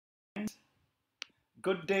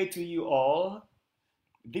Good day to you all.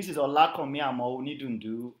 This is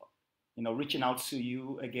Amoo-Onidundu, reaching out to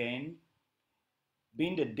you again,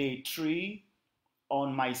 being the day 3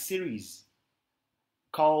 on my series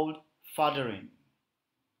called Fathering.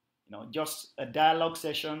 Just a dialogue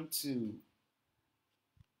session to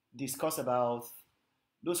discuss about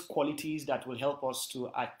those qualities that will help us to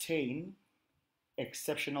attain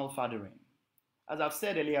exceptional fathering. As I've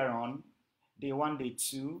said earlier on, day 1, day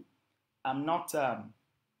 2, I'm not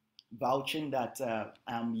vouching that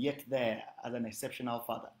I'm yet there as an exceptional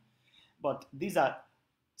father. But these are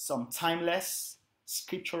some timeless,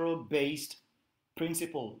 scriptural-based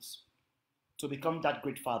principles to become that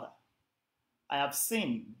great father. I have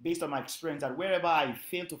seen, based on my experience, that wherever I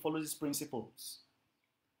fail to follow these principles,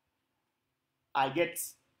 I get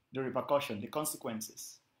the repercussion, the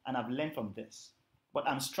consequences, and I've learned from this. But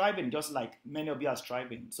I'm striving just like many of you are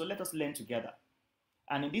striving. So let us learn together.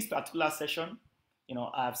 And in this particular session,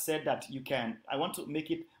 I've said that I want to make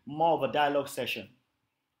it more of a dialogue session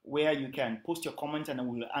where you can post your comments and I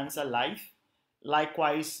will answer live.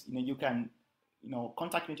 Likewise, you can,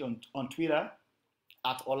 contact me on Twitter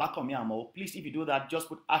at Olakomiamo. Please, if you do that, just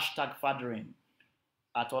put #fathering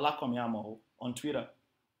at Olakomiamo on Twitter.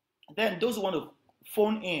 Then those who want to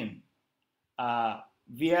phone in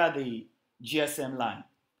via the GSM line,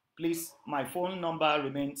 please, my phone number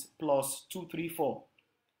remains +234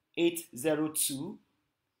 802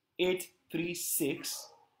 836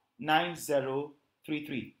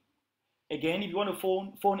 9033. Again, if you want to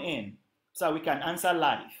phone in so we can answer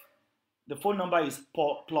live, the phone number is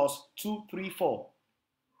 +234,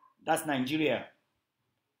 that's Nigeria,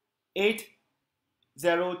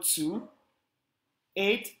 802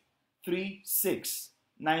 836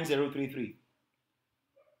 9033.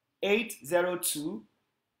 802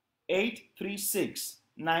 836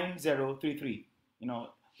 9033.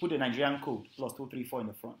 Put the Nigerian code +234 in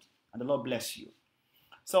the front, and the Lord bless you.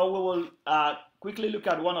 So we will quickly look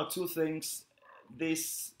at one or two things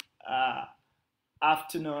this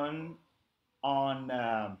afternoon on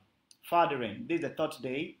fathering. This is the 3rd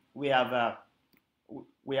day. We have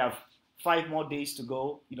 5 more days to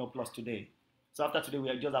go, plus today. So after today,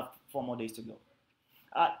 we just have 4 more days to go.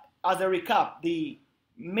 As a recap, the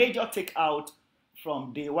major takeout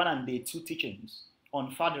from day 1 and day 2 teachings on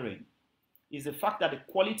fathering is the fact that the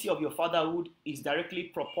quality of your fatherhood is directly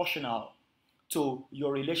proportional to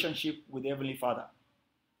your relationship with the Heavenly Father.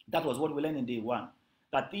 That was what we learned in day 1.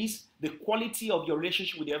 That is, the quality of your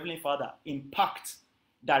relationship with the Heavenly Father impacts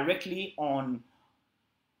directly on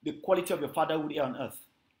the quality of your fatherhood here on earth.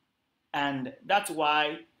 And that's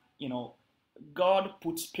why, God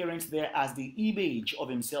puts parents there as the image of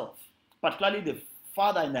Himself, particularly the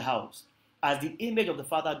father in the house, as the image of the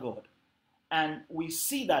Father God. And we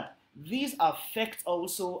see that these affect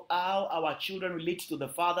also how our children relate to the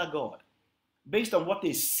Father God, based on what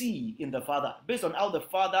they see in the Father, based on how the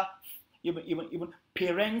Father even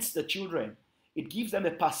parents the children. It gives them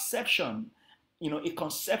a perception, a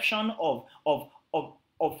conception of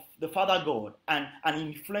the Father God, and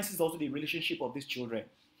influences also the relationship of these children.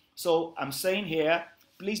 So I'm saying here,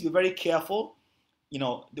 please be very careful,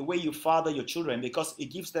 the way you father your children, because it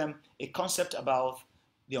gives them a concept about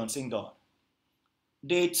the unseen God.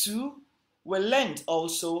 Day 2, we learned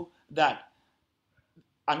also that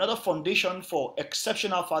another foundation for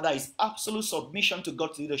exceptional father is absolute submission to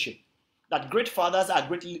God's leadership. That great fathers are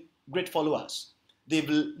great followers. They've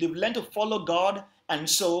learned to follow God, and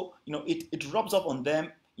so it rubs off on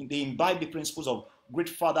them. They imbibe the principles of great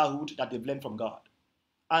fatherhood that they've learned from God.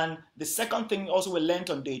 And the second thing also we learned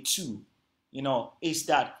on day 2, is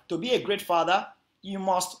that to be a great father, you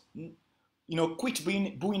must, quit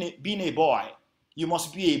being a boy. You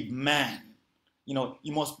must be a man. You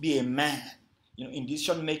must be a man, in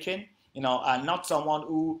decision making, and not someone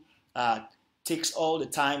who takes all the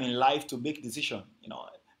time in life to make decision.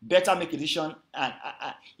 Better make a decision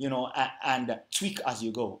and tweak as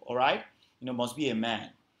you go. All right, must be a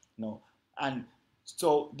man. And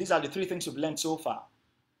so these are the 3 things we've learned so far.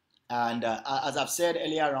 And as I've said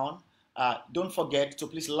earlier on, don't forget to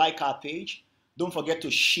please like our page. Don't forget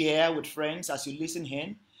to share with friends as you listen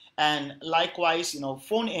in. And likewise,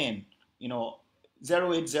 phone in,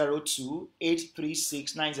 0802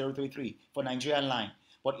 836 9033 for Nigerian line.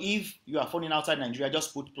 But if you are phoning outside Nigeria,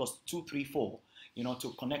 just put +234,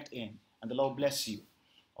 to connect in, and the Lord bless you.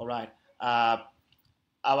 All right. I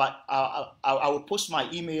will post my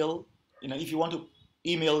email, if you want to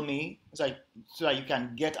email me, so that you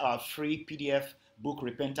can get our free PDF book,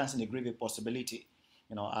 Repentance in the Grave of Possibility,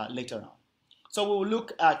 later on. So we will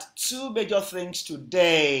look at 2 major things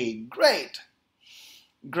today. Great.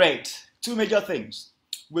 2 major things.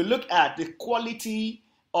 we look at the quality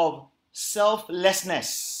of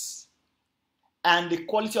selflessness and the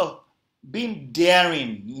quality of being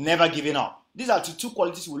daring, never giving up. These are the two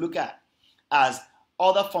qualities we look at as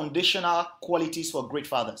other foundational qualities for great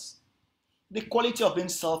fathers. The quality of being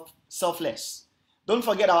selfless. Don't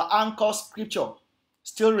forget our anchor scripture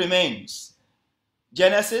still remains.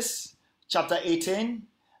 Genesis chapter 18,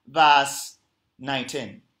 verse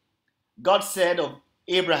 19. God said of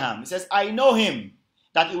Abraham, he says, I know him,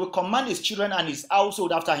 that he will command his children and his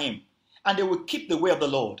household after him, and they will keep the way of the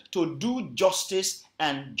Lord to do justice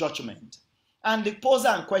and judgment. And the pose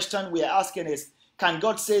and question we are asking is, can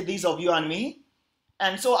God say this of you and me?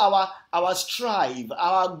 And so our strive,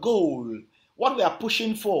 our goal, what we are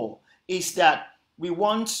pushing for is that we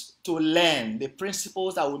want to learn the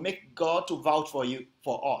principles that will make God to vouch for you,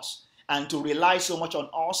 for us, and to rely so much on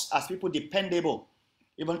us as people dependable,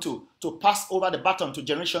 even to pass over the baton to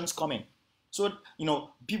generations coming. So,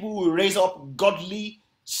 people will raise up godly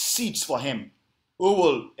seeds for him, who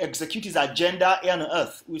will execute his agenda here on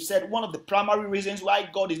earth. We said one of the primary reasons why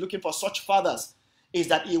God is looking for such fathers is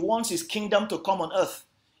that he wants his kingdom to come on earth.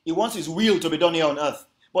 He wants his will to be done here on earth.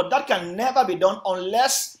 But that can never be done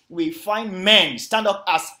unless we find men stand up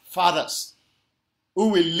as fathers who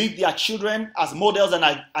will lead their children as models and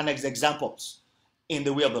as examples in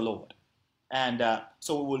the way of the Lord. And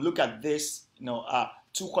so we will look at this,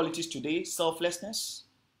 two qualities today: selflessness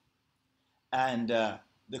and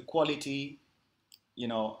the quality,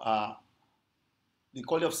 the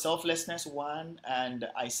quality of selflessness, one, and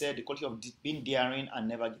I said the quality of being daring and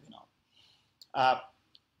never giving up.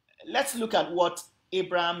 Let's look at what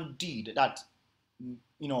Abraham did that,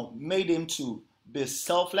 made him to be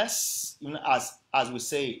selfless, as we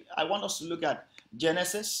say. I want us to look at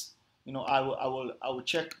Genesis. I will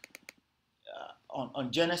check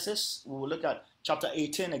on Genesis. We will look at chapter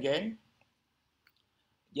 18 again.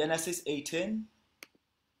 Genesis 18,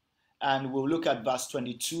 and we'll look at verse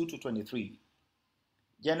 22 to 23.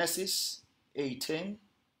 Genesis 18,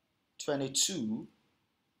 22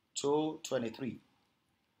 to 23.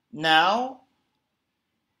 Now,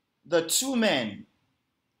 the two men,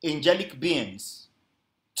 angelic beings,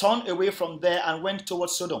 turned away from there and went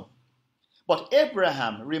towards Sodom. But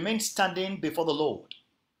Abraham remained standing before the Lord.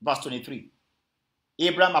 Verse 23.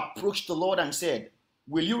 Abraham approached the Lord and said,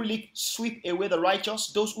 will you really sweep away the righteous,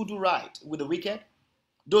 those who do right, with the wicked,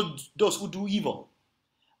 those who do evil?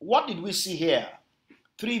 What did we see here?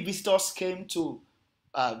 Three visitors came to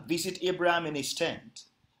visit Abraham in his tent.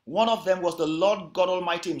 One of them was the Lord God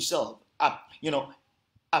Almighty himself,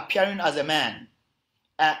 appearing as a man.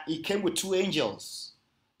 He came with two angels,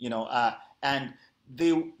 and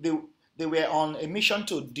they were on a mission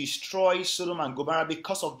to destroy Sodom and Gomorrah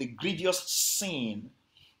because of the grievous sin,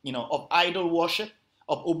 of idol worship,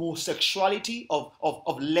 of homosexuality, of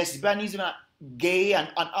lesbianism, gay, and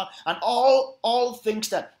all things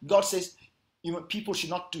that God says people should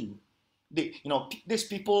not do. These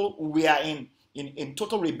people were in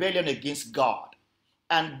total rebellion against God.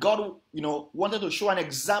 And God, wanted to show an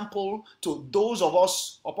example to those of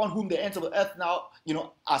us upon whom the end of the earth now,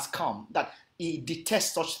 has come, that he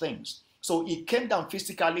detests such things. So he came down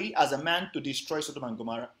physically as a man to destroy Sodom and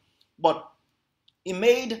Gomorrah. But he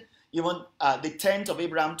made even the tent of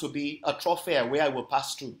Abraham to be a thoroughfare where I will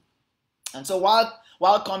pass through. And so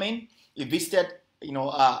while coming, he visited,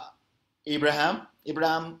 Abraham.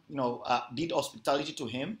 Abraham, did hospitality to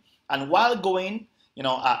him. And while going,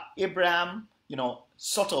 Abraham,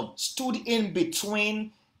 sort of stood in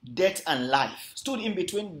between death and life, stood in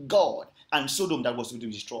between God and Sodom that was to be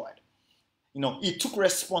destroyed. He took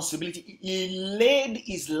responsibility. He laid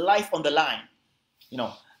his life on the line.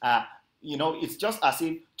 It's just as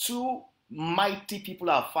if two mighty people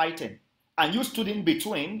are fighting, and you stood in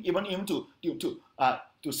between, even him to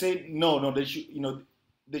say no,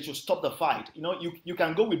 they should stop the fight. You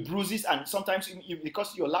can go with bruises, and sometimes it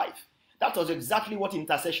costs your life. That was exactly what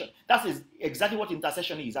intercession. That is exactly what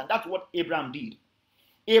intercession is, and that's what Abraham did.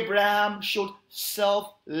 Abraham showed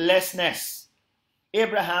selflessness.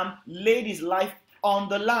 Abraham laid his life on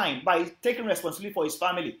the line by taking responsibility for his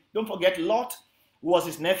family. Don't forget, Lot was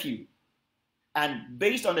his nephew. And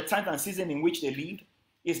based on the time and season in which they lived,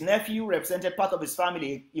 his nephew represented part of his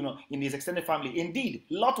family, in his extended family. Indeed,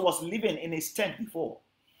 Lot was living in his tent before.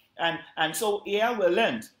 And so here we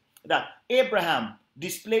learned that Abraham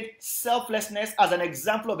displayed selflessness as an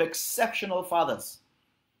example of exceptional fathers,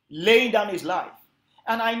 laying down his life.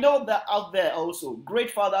 And I know that out there also, great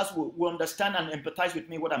fathers will understand and empathize with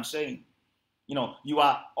me what I'm saying. You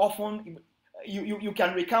are often, you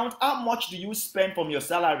can recount how much do you spend from your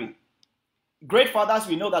salary Great fathers,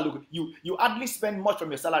 we know that, look, you hardly spend much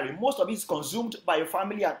from your salary. Most of it is consumed by your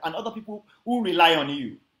family and other people who rely on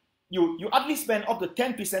you. You hardly spend up to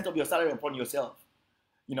 10% of your salary upon yourself.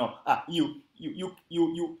 You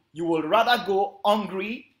will rather go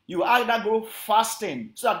hungry. You either go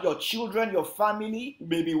fasting so that your children, your family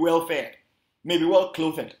may be well fed, may be well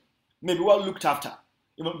clothed, may be well looked after.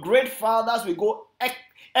 Great fathers will go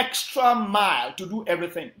extra mile to do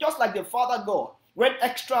everything, just like the Father God went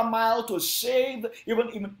extra mile to save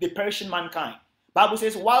even the perishing mankind. Bible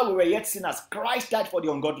says, while we were yet sinners, Christ died for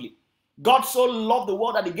the ungodly. God so loved the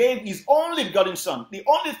world that he gave his only begotten Son, the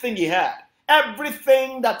only thing he had.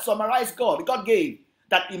 Everything that summarized God gave,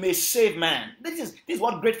 that he may save man. This is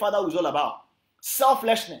what great fatherhood is all about.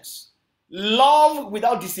 Selflessness. Love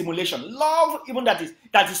without dissimulation. Love even that is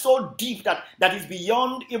so deep that is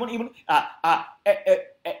beyond even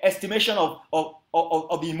estimation of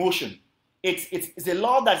the emotion. It's a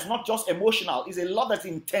love that's not just emotional. It's a love that's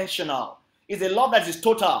intentional. It's a love that is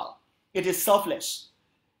total. It is selfless.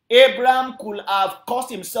 Abraham could have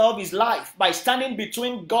cost himself his life by standing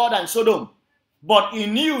between God and Sodom. But he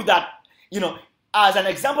knew that, as an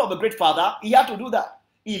example of a great father, he had to do that.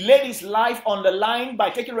 He laid his life on the line by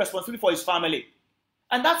taking responsibility for his family.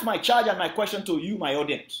 And that's my charge and my question to you, my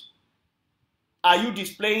audience. Are you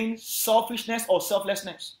displaying selfishness or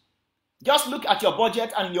selflessness? Just look at your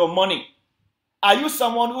budget and your money. Are you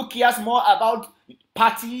someone who cares more about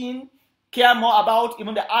partying, care more about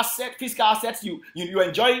even the physical assets you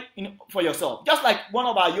enjoy for yourself? Just like one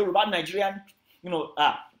of our Yoruba Nigerian,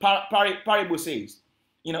 parable says,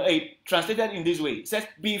 translated in this way. It says,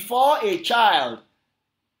 before a child,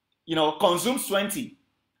 consumes 20,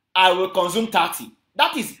 I will consume 30.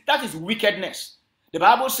 That is wickedness. The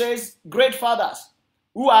Bible says, great fathers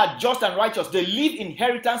who are just and righteous, they leave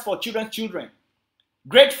inheritance for children's children.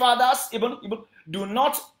 Great fathers even do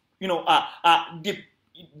not,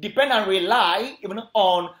 depend and rely even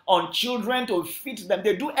on children to feed them.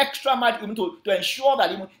 They do extra mile even to ensure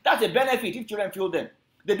that that's a benefit if children feel them.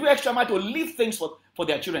 They do extra mile to leave things for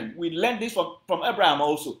their children. We learn this from Abraham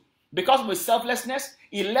also. Because of his selflessness,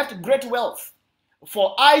 he left great wealth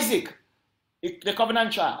for Isaac, the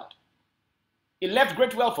covenant child. He left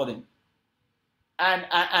great wealth for them. And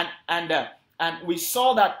we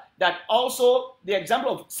saw that also the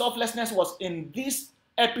example of selflessness was in this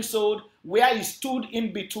episode where he stood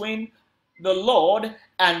in between the Lord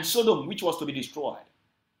and Sodom, which was to be destroyed.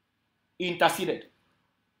 He interceded.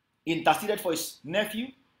 He interceded for his nephew.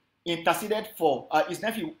 He interceded for his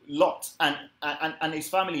nephew Lot and his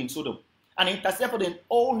family in Sodom. And he interceded for the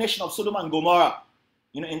whole nation of Sodom and Gomorrah.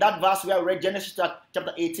 In that verse where we read Genesis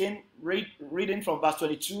chapter 18, reading from verse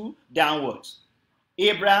 22 downwards.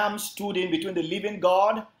 Abraham stood in between the living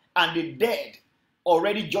God and the dead,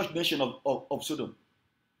 already judged nation of Sodom.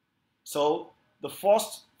 So the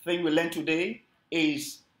first thing we learn today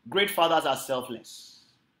is great fathers are selfless.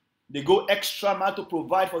 They go extra mile to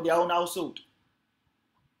provide for their own household.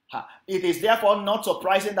 It is therefore not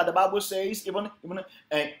surprising that the Bible says even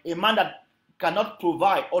a man that cannot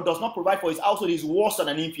provide or does not provide for his household is worse than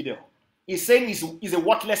an infidel. He's saying he's a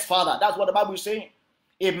worthless father. That's what the Bible is saying.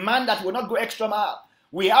 A man that will not go extra mile.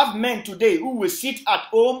 We have men today who will sit at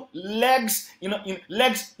home, legs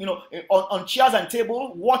on chairs and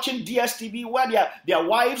table, watching DSTV, where their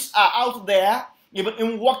wives are out there, even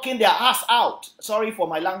in working their ass out. Sorry for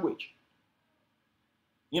my language.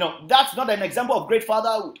 That's not an example of great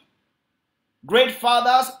fatherhood. Great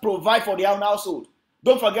fathers provide for their own household.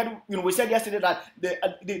 Don't forget, we said yesterday that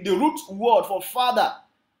the root word for father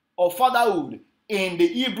or fatherhood in the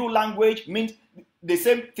Hebrew language means the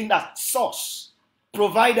same thing as source.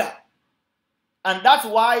 Provider. And that's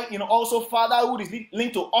why also fatherhood is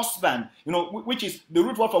linked to husband, which is the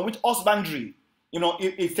root word from which husbandry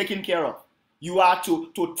is taken care of. You are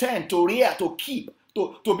to tend, to rear, to keep,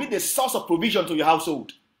 to be the source of provision to your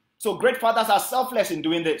household. So great fathers are selfless in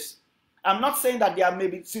doing this. I'm not saying that there may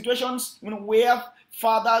be situations where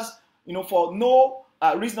fathers for no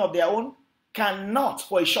reason of their own cannot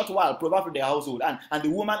for a short while provide for their household, and the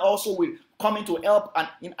woman also will come in to help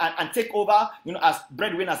and take over, as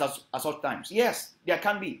breadwinners at such times. Yes, there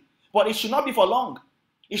can be, but it should not be for long.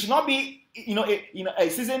 It should not be, a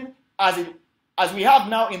season as we have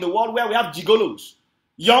now in the world where we have gigolos,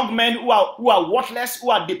 young men who are worthless,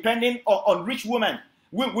 who are depending on rich women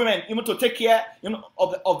to take care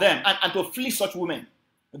of them and to fleece such women.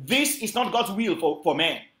 This is not God's will for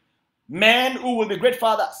men. Men who will be great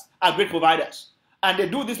fathers are great providers, and they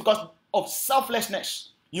do this because of selflessness.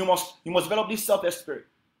 You must develop this selfless spirit.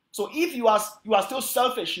 So if you are still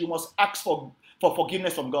selfish, you must ask for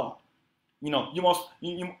forgiveness from God. You must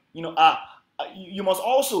you must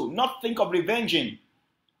also not think of revenging,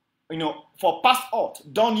 for past hurt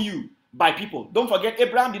done you by people. Don't forget,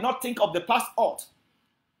 Abraham did not think of the past hurt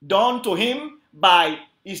done to him by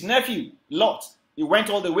his nephew, Lot. He went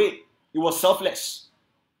all the way. He was selfless.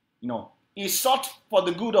 He sought for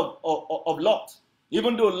the good of Lot,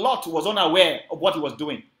 even though Lot was unaware of what he was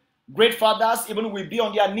doing. Great fathers even will be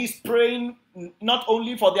on their knees praying not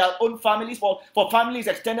only for their own families, for families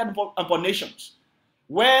extended and for nations.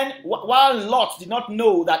 While Lot did not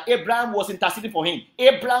know that Abraham was interceding for him,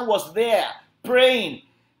 Abraham was there praying.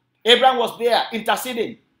 Abraham was there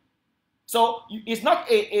interceding. So it's not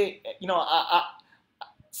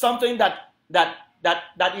something that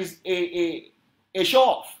is a show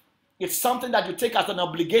off. It's something that you take as an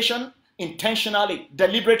obligation intentionally,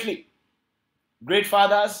 deliberately. Great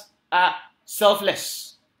fathers are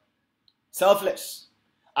selfless. Selfless.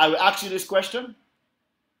 I will ask you this question.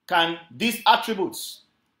 Can these attributes,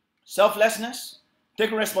 selflessness,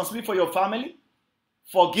 taking responsibility for your family,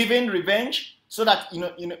 forgiving, revenge, so that,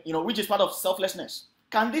 which is part of selflessness,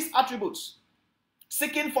 can these attributes,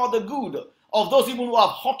 seeking for the good of those even who have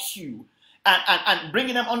hurt you and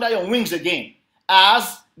bringing them under your wings again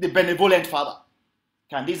as the benevolent father,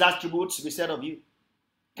 can these attributes be said of you?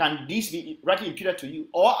 Can this be rightly imputed to you?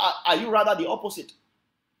 Or are you rather the opposite?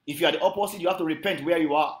 If you are the opposite, you have to repent where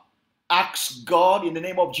you are. Ask God in the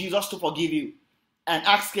name of Jesus to forgive you. And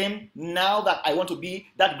ask him, now that I want to be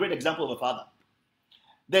that great example of a father.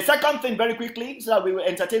 The second thing, very quickly, so that we will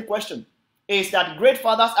entertain question, is that great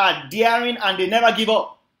fathers are daring and they never give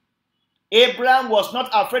up. Abraham was not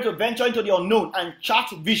afraid to venture into the unknown and chart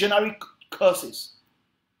visionary courses.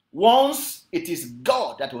 Once it is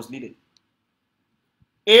God that was leading.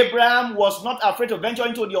 Abraham was not afraid to venture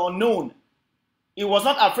into the unknown. He was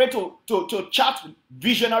not afraid to chart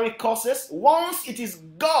visionary courses. Once it is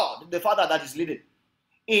God, the Father, that is leading.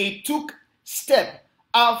 He took step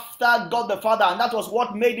after God the Father, and that was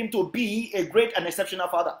what made him to be a great and exceptional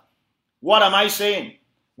father. What am I saying?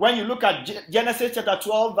 When you look at Genesis chapter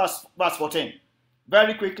 12, verse 14.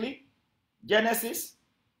 Very quickly. Genesis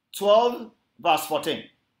 12, verse 14.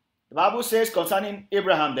 The Bible says concerning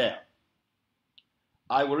Abraham there.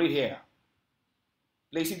 I will read here.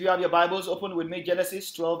 Please, if you have your Bibles, open with me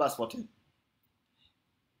Genesis 12, verse 14.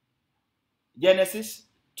 Genesis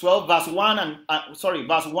 12, verse 1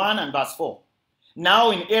 and verse 4.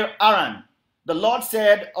 Now in Haran, the Lord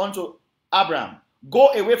said unto Abram, go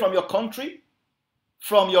away from your country,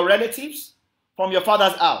 from your relatives, from your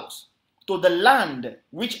father's house, to the land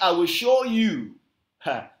which I will show you.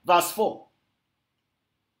 Verse 4.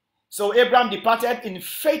 So Abram departed in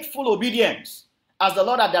faithful obedience, as the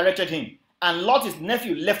Lord had directed him. And Lot, his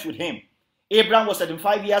nephew, left with him. Abram was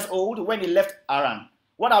 75 years old when he left Haran.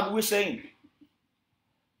 What are we saying?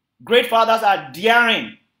 Great fathers are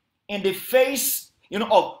daring in the face,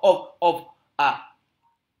 of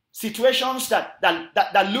situations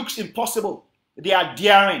that looks impossible. They are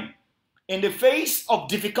daring. In the face of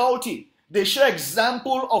difficulty, they show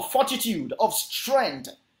example of fortitude, of strength.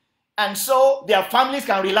 And so their families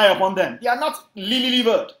can rely upon them. They are not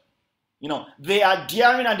lily-livered. They are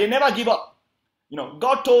daring and they never give up.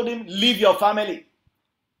 God told him, leave your family.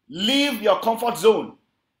 Leave your comfort zone.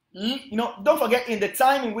 Don't forget, in the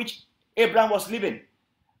time in which Abraham was living,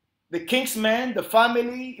 the king's men, the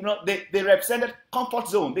family, they represented comfort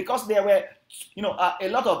zone because there were, a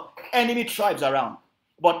lot of enemy tribes around.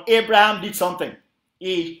 But Abraham did something.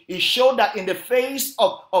 He showed that in the face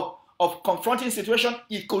of confronting situation,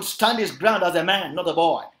 he could stand his ground as a man, not a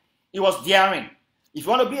boy. He was daring. If you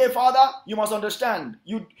want to be a father, you must understand.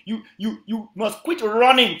 You must quit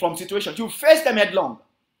running from situations. You face them headlong.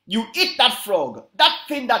 You eat that frog, that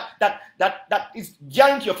thing that is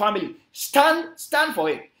jarring to your family. Stand for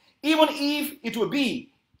it, even if it will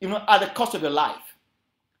be, at the cost of your life.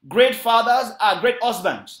 Great fathers are great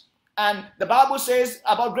husbands, and the Bible says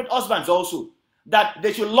about great husbands also that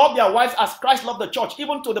they should love their wives as Christ loved the church,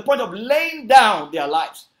 even to the point of laying down their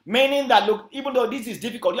lives. Meaning that, look, even though this is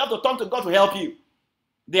difficult, you have to turn to God to help you.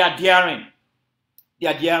 They are daring. They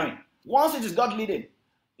are daring. Once it is God leading,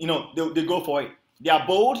 they go for it. They are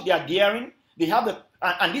bold. They are daring. They have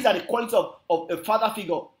and these are the qualities of a father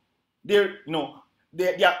figure. Their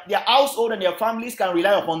household and their families can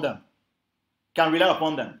rely upon them.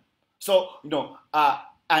 So,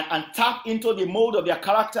 and tap into the mold of their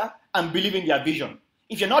character and believe in their vision.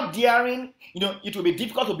 If you're not daring, it will be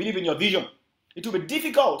difficult to believe in your vision. It will be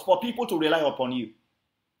difficult for people to rely upon you.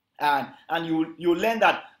 And you learn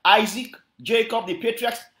that Isaac, Jacob, the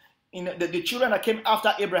patriarchs, the children that came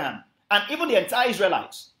after Abraham, and even the entire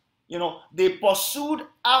Israelites, they pursued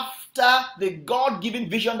after the God-given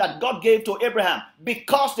vision that God gave to Abraham,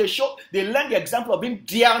 because they learned the example of being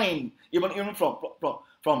daring, even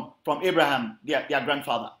from Abraham, their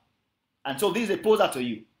grandfather. And so this is a poser to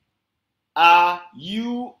you. Are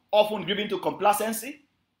you often driven to complacency?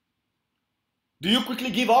 Do you quickly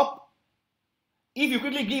give up? If you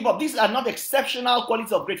quickly give up, these are not exceptional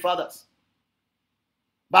qualities of great fathers.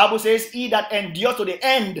 Bible says, he that endures to the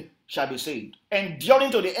end shall be saved.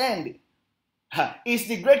 Enduring to the end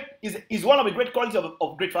is one of the great qualities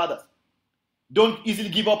of great fathers. Don't easily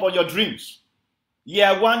give up on your dreams.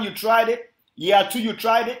 Year 1, you tried it. Year 2, you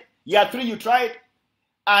tried it. Year 3, you tried it.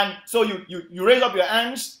 And so you raise up your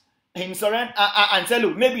hands in surrender and say,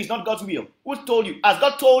 look, maybe it's not God's will. Who told you? Has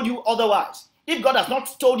God told you otherwise? If God has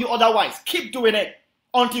not told you otherwise, keep doing it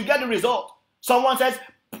until you get the result. Someone says,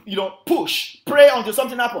 push, pray until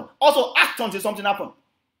something happens. Also act until something happens.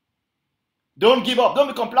 Don't give up. Don't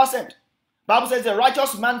be complacent. Bible says the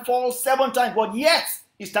righteous man falls 7 times, but yet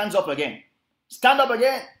he stands up again. Stand up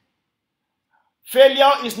again.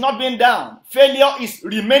 Failure is not being down. Failure is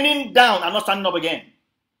remaining down and not standing up again.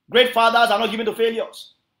 Great fathers are not given to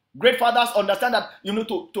failures. Great fathers understand that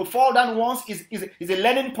to fall down once is a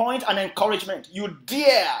learning point and encouragement. You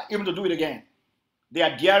dare even to do it again. They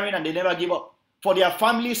are daring and they never give up. For their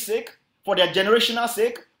family's sake, for their generational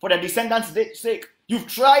sake, for their descendants' sake. You've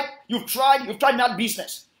tried in that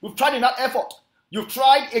business. You've tried in that effort. You've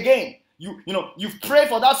tried again. You've prayed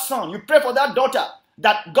for that son. You pray for that daughter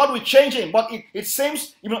that God will change him. But it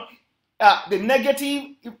seems, the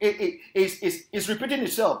negative is repeating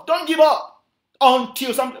itself. Don't give up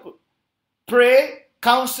until some pray,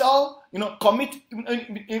 counsel, commit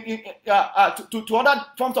to other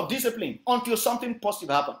forms of discipline until something positive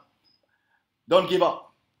happens. Don't give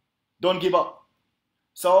up. Don't give up.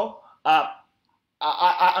 So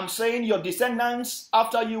I'm saying your descendants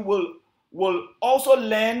after you will also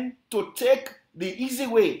learn to take the easy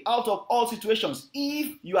way out of all situations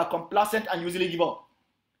if you are complacent and usually give up.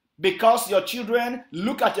 Because your children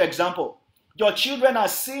look at your example. Your children are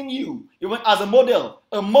seeing you even as a model,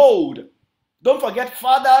 a mold. Don't forget,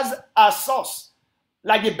 fathers are source.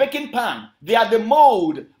 Like the baking pan, they are the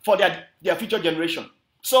mold for their future generation.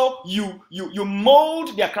 So you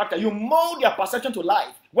mold their character, you mold their perception to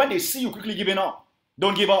life when they see you quickly giving up.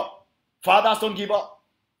 Don't give up. Fathers, don't give up.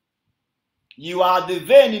 You are the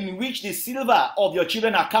vein in which the silver of your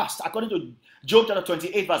children are cast, according to Job chapter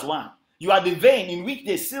 28, verse 1. You are the vein in which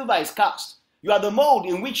the silver is cast. You are the mold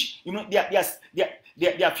in which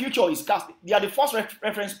their future is cast. They are the first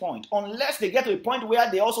reference point. Unless they get to a point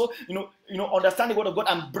where they also understand the word of God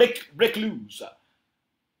and break loose.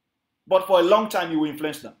 But for a long time, you will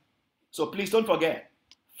influence them. So please don't forget,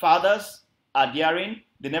 fathers are daring,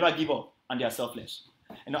 they never give up, and they are selfless.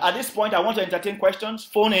 At this point, I want to entertain questions.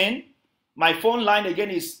 Phone in. My phone line again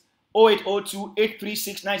is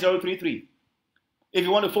 0802-836-9033. If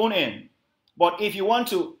you want to phone in. But if you want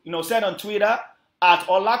to, send on Twitter at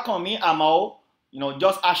Olakomi Amoo,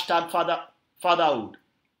 just hashtag fatherhood.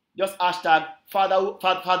 Just hashtag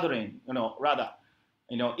fathering, rather.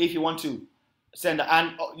 If you want to send,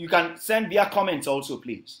 and you can send via comments also,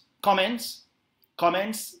 please. Comments,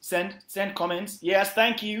 send comments. Yes,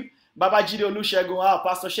 thank you. Baba Jide Olusegun,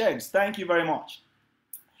 Pastor Shegs, thank you very much.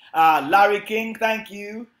 Larry King, thank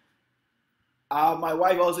you. My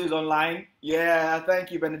wife also is online. Yeah,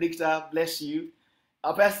 thank you, Benedicta. Bless you.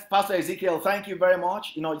 Pastor Ezekiel, thank you very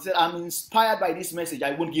much. He said, I'm inspired by this message.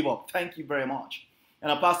 I won't give up. Thank you very much.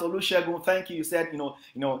 And Pastor Olusegun, thank you. You said,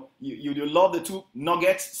 you love the 2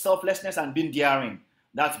 nuggets, selflessness and being daring.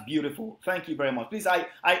 That's beautiful. Thank you very much. Please,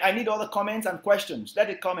 I need all the comments and questions. Let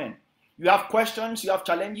it come in. You have questions, you have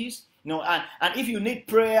challenges, and if you need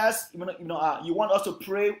prayers, you want us to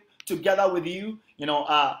pray together with you,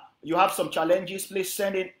 you have some challenges, please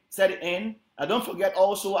send it in. And don't forget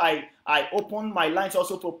also, I open my lines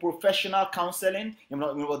also for professional counseling.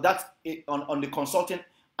 That's on the consulting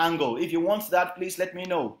angle. If you want that, please let me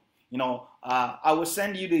know. I will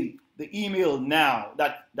send you the email now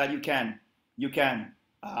that you can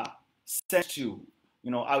send to.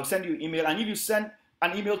 I will send you an email, and if you send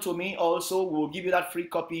an email to me also, we'll give you that free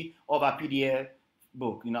copy of our PDF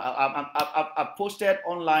book. I've posted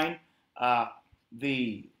online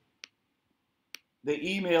the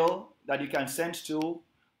email that you can send to,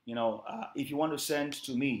 if you want to send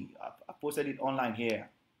to me. I posted it online here.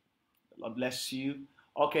 Lord bless you.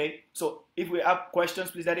 Okay, so if we have questions,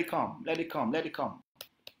 please let it come. Let it come. Let it come.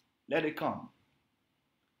 Let it come.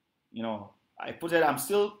 I put it,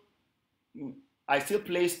 I still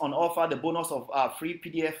place on offer the bonus of our free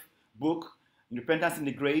PDF book, Repentance in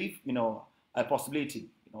the Grave, a possibility.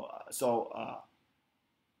 So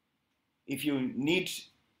if you need,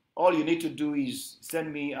 all you need to do is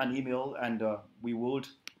send me an email, and we would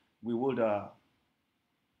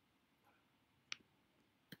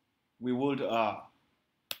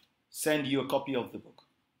send you a copy of the book.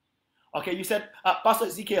 Okay, you said, Pastor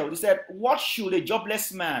Ezekiel, you said, what should a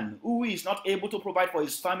jobless man who is not able to provide for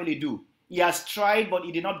his family do? He has tried, but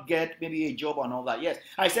he did not get maybe a job and all that. Yes,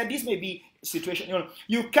 I said this may be a situation.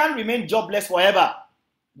 You can't remain jobless forever.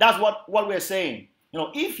 That's what we're saying.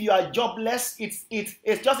 If you are jobless, it's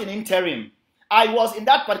just an interim. I was in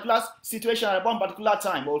that particular situation at one particular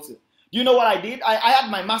time also. Do you know what I did? I had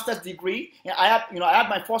my master's degree. I had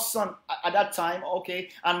my first son at that time. Okay,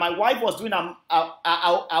 and my wife was doing our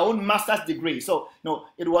own master's degree. So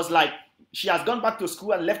it was like she has gone back to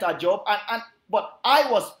school and left her job. But I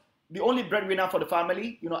was the only breadwinner for the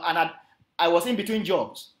family. And I was in between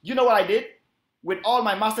jobs. You know what I did? With all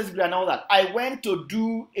my master's degree and all that, I went to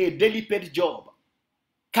do a daily paid job,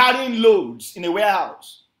 carrying loads in a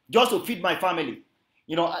warehouse just to feed my family.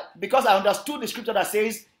 Because I understood the scripture that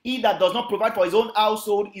says, he that does not provide for his own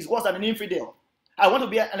household is worse than an infidel. I want to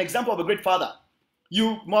be an example of a great father.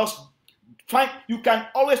 You can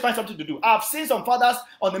always find something to do. I've seen some fathers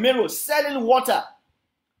on the main road selling water,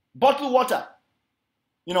 bottled water,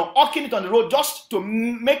 hawking it on the road just to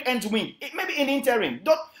make ends meet. Maybe in interim.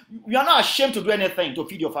 You are not ashamed to do anything to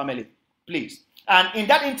feed your family, please. And in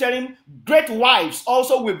that interim, great wives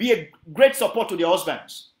also will be a great support to their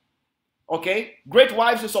husbands. Okay, great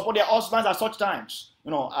wives will support their husbands at such times.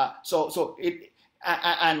 And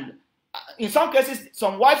in some cases,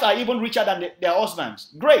 some wives are even richer than their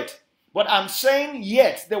husbands. Great, but I'm saying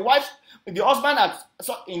yes, the husband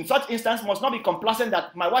in such instance must not be complacent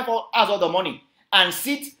that my wife has all the money and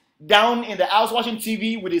sit down in the house watching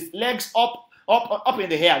TV with his legs up in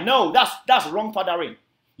the air. No, that's wrong fathering.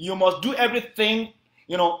 You must do everything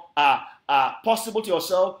possible to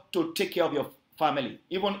yourself to take care of your family,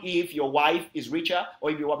 even if your wife is richer or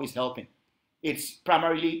if your wife is helping. It's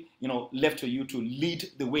primarily left to you to lead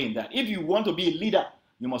the way in that. If you want to be a leader,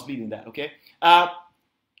 you must lead in that. Okay.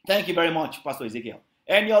 Thank you very much, Pastor Ezekiel.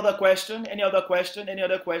 Any other question? Any other question? Any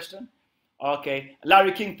other question? Okay.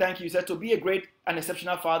 Larry King, thank you. He said, to be a great and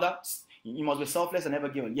exceptional father, you must be selfless and never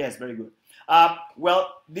give up. Yes, very good.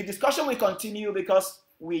 Well, the discussion will continue because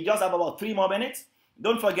we just have about 3 more minutes.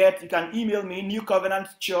 Don't forget, you can email me,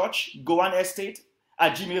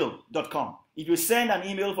 newcovenantchurch@gmail.com. If you send an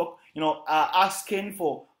email for, asking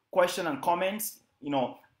for questions and comments,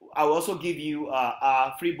 I will also give you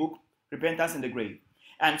a free book, Repentance in the Grave.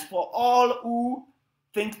 And for all who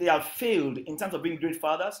think they have failed in terms of being great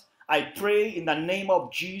fathers, I pray in the name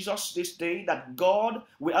of Jesus this day that God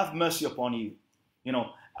will have mercy upon you.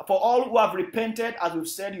 For all who have repented, as we've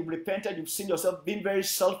said, you've repented, you've seen yourself being very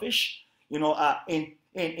selfish,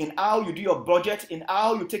 in how you do your budget, in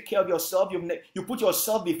how you take care of yourself. You put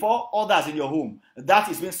yourself before others in your home. That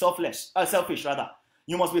is being selfish.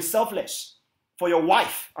 You must be selfless for your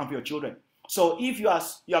wife and for your children. So if you have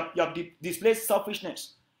displayed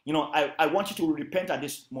selfishness, I want you to repent at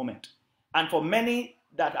this moment. And for many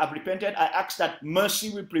that have repented, I ask that mercy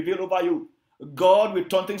will prevail over you. God will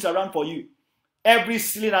turn things around for you. Every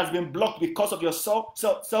ceiling has been blocked because of your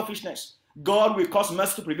selfishness. God will cause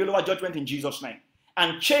mercy to prevail over judgment in Jesus' name.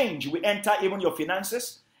 And change will enter even your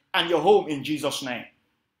finances and your home in Jesus' name.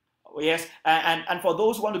 Yes, and for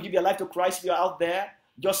those who want to give your life to Christ, if you are out there,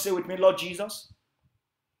 just say with me, Lord Jesus,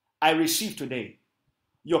 I receive today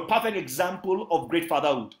your perfect example of great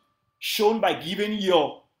fatherhood, shown by giving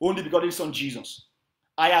your only begotten son Jesus.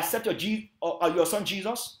 I accept your son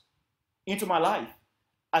Jesus into my life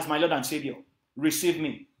as my Lord and Savior. Receive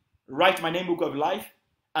me, write my name in the book of life,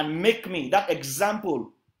 and make me that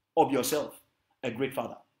example of yourself, a great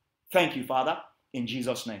father. Thank you, Father, in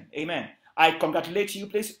Jesus' name. Amen. I congratulate you.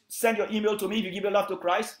 Please send your email to me if you give your life to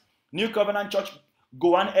Christ. New Covenant Church,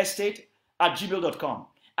 Gowan Estate @gmail.com.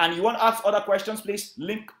 And you want to ask other questions, please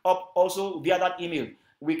link up also via that email.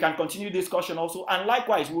 We can continue discussion also. And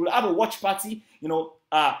likewise, we will have a watch party,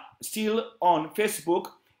 still on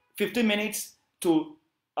Facebook, 15 minutes to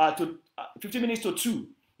 2,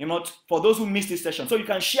 for those who missed this session. So you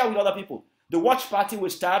can share with other people. The watch party will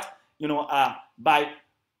start, by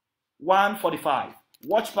 1:45.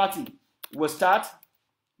 Watch party will start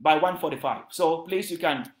by 1:45. So please, you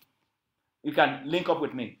can link up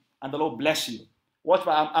with me, and the Lord bless you.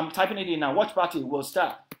 I'm typing it in now. Watch party will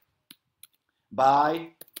start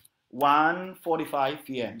by 1:45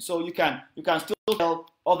 p.m. So you can still tell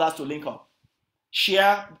others to link up.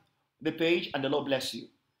 Share the page, and the Lord bless you.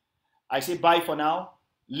 I say bye for now.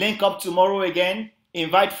 Link up tomorrow again.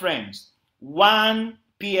 Invite friends. 1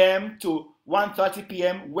 p.m. to 1:30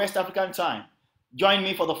 p.m. West African time. Join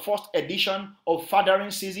me for the first edition of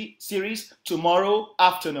Fathering series tomorrow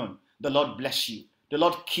afternoon. The Lord bless you. The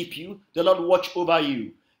Lord keep you. The Lord watch over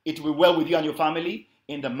you. It will be well with you and your family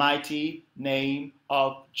in the mighty name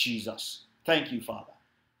of Jesus. Thank you, Father,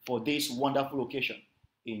 for this wonderful occasion.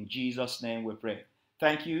 In Jesus' name we pray.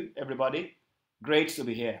 Thank you, everybody. Great to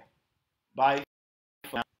be here. Bye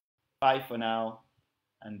for now. Bye for now.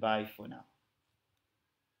 And bye for now.